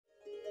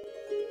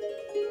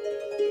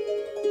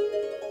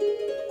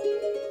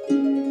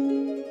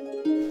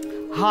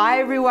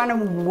Hi everyone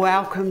and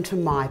welcome to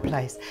my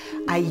place.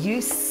 Are you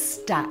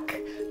stuck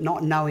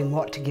not knowing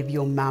what to give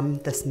your mum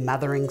this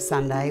Mothering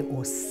Sunday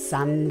or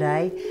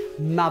Sunday?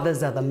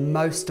 Mothers are the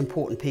most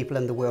important people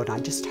in the world. I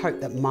just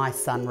hope that my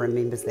son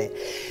remembers that.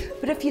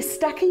 But if you're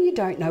stuck and you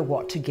don't know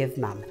what to give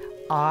mum,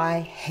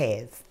 I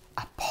have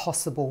a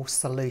possible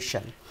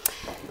solution.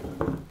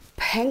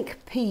 Pink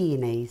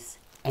peonies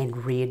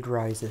and red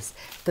roses.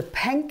 The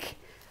pink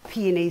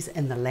peonies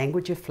in the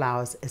language of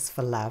flowers is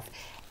for love,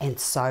 and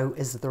so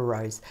is the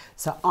rose.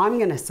 So I'm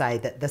going to say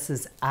that this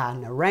is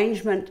an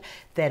arrangement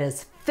that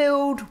is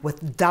filled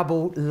with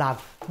double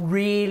love.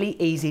 Really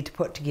easy to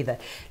put together.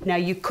 Now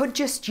you could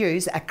just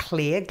use a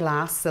clear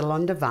glass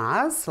cylinder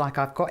vase like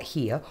I've got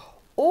here,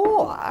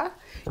 or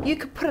you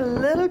could put a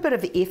little bit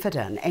of effort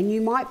in and you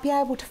might be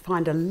able to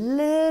find a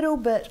little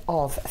bit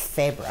of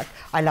fabric.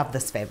 I love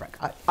this fabric.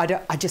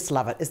 I just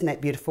love it. Isn't that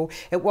beautiful?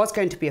 It was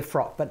going to be a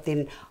frock, but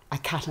then I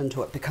cut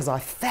into it because I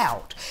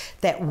felt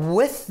that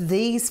with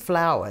these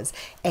flowers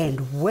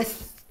and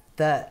with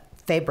the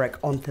fabric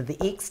onto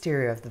the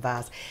exterior of the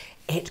vase,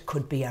 it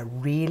could be a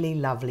really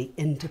lovely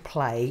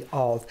interplay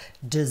of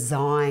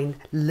design,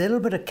 little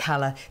bit of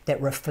colour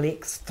that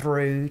reflects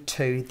through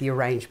to the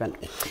arrangement.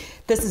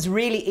 This is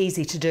really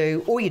easy to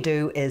do. All you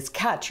do is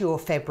cut your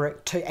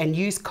fabric to, and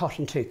use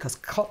cotton too, because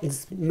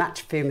cotton's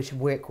much firmer to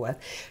work with.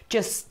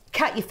 Just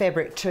cut your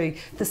fabric to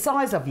the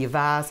size of your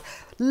vase,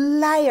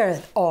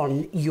 layer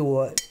on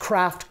your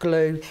craft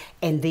glue,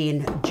 and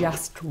then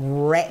just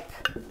wrap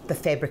the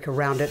fabric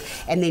around it,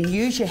 and then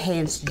use your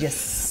hands to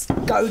just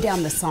go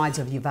down the sides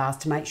of your vase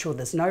to make sure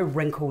there's no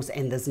wrinkles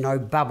and there's no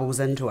bubbles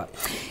into it.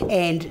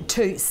 And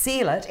to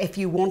seal it, if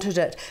you wanted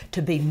it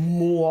to be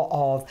more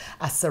of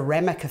a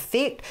ceramic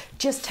effect,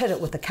 just hit it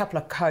with a couple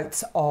of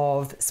coats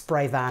of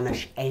spray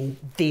varnish, and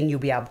then you'll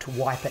be able to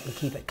wipe it and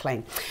keep it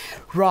clean.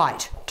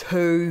 Right,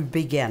 to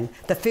begin,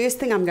 the first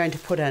thing I'm going to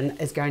put in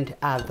is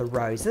the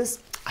roses.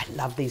 I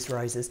love these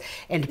roses,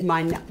 and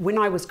when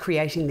I was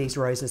creating these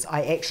roses,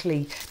 I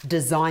actually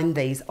designed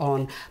these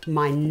on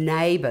my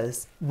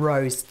neighbour's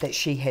rose that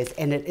she has,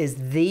 and it is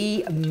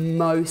the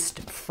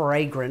most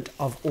fragrant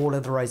of all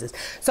of the roses.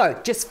 So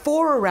just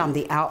 4 around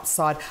the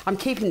outside. I'm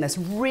keeping this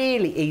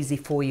really easy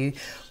for you.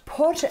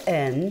 Put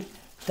in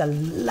the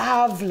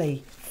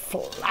lovely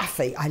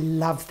fluffy, I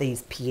love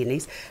these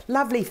peonies,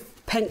 lovely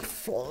pink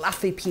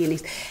fluffy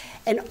peonies.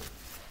 And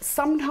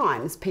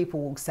sometimes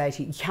people will say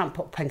to you, you can't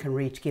put pink and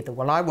red together.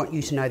 Well, I want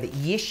you to know that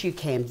yes, you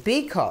can,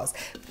 because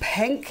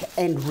pink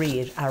and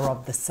red are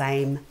of the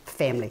same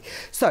family.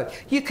 So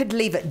you could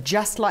leave it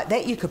just like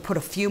that. You could put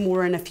a few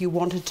more in if you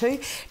wanted to.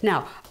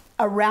 Now,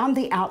 around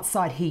the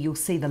outside here, you'll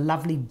see the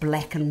lovely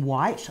black and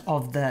white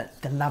of the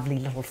lovely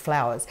little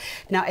flowers.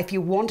 Now, if you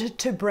wanted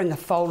to bring a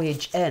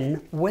foliage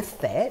in with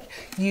that,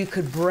 you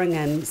could bring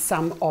in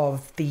some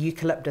of the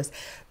eucalyptus,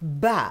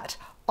 but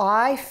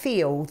I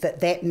feel that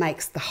that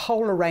makes the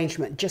whole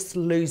arrangement just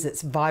lose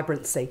its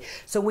vibrancy.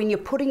 So when you're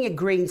putting your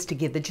greens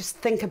together, just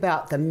think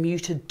about the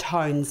muted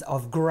tones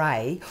of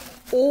grey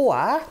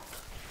or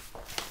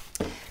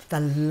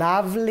the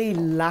lovely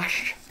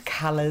lush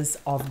colours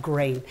of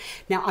green.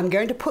 Now I'm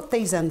going to put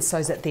these in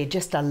so that they're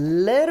just a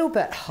little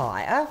bit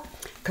higher,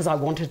 because I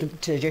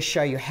wanted to just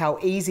show you how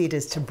easy it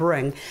is to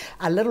bring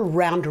a little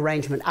round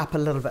arrangement up a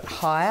little bit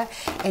higher.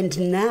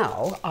 And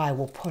now I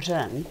will put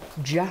in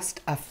just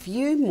a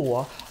few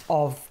more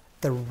of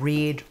the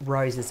red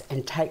roses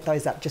and take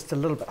those up just a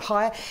little bit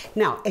higher.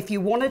 Now, if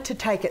you wanted to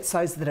take it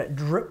so that it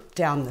dripped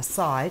down the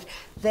side,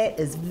 that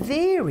is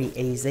very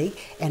easy,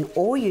 and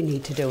all you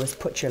need to do is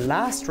put your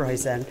last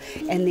rose in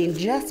and then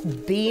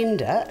just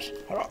bend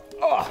it.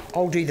 Oh,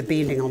 I'll do the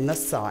bending on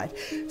this side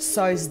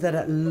so that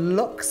it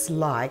looks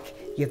like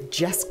you've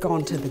just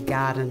gone to the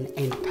garden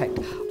and picked.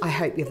 I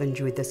hope you've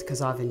enjoyed this,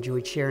 because I've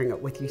enjoyed sharing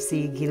it with you.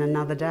 See you again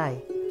another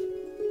day.